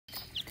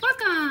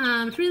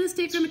Welcome to Real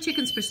Estate from a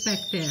Chicken's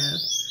Perspective.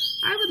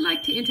 I would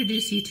like to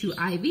introduce you to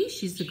Ivy.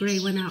 She's the gray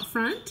one out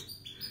front.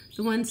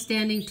 The one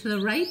standing to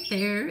the right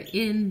there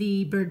in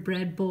the bird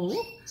bread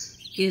bowl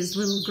is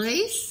Little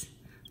Grace.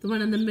 The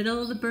one in the middle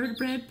of the bird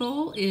bread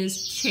bowl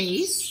is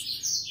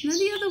Chase. And then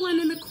the other one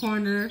in the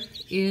corner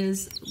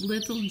is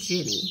Little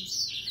Ginny.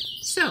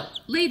 So,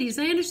 ladies,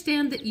 I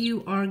understand that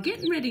you are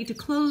getting ready to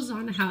close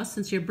on a house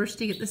since you're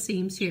bursting at the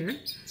seams here.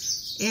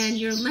 And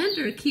your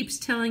lender keeps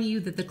telling you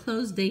that the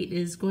close date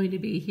is going to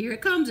be, here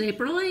it comes,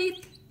 April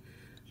 8th.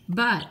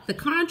 But the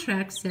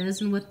contract says,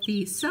 and what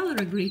the seller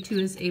agreed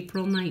to, is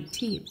April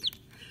 19th.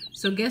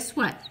 So guess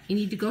what? You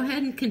need to go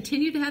ahead and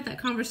continue to have that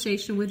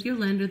conversation with your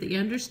lender that you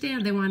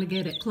understand they want to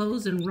get it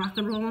closed and rock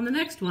and roll on the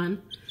next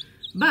one.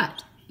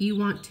 But you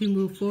want to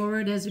move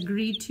forward as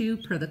agreed to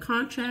per the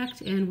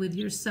contract and with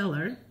your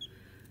seller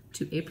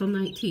to April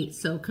 19th.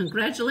 So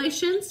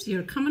congratulations,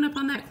 you're coming up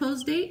on that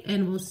close date,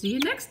 and we'll see you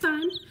next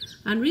time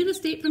on Real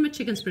Estate from a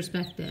Chicken's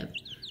Perspective.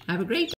 Have a great day.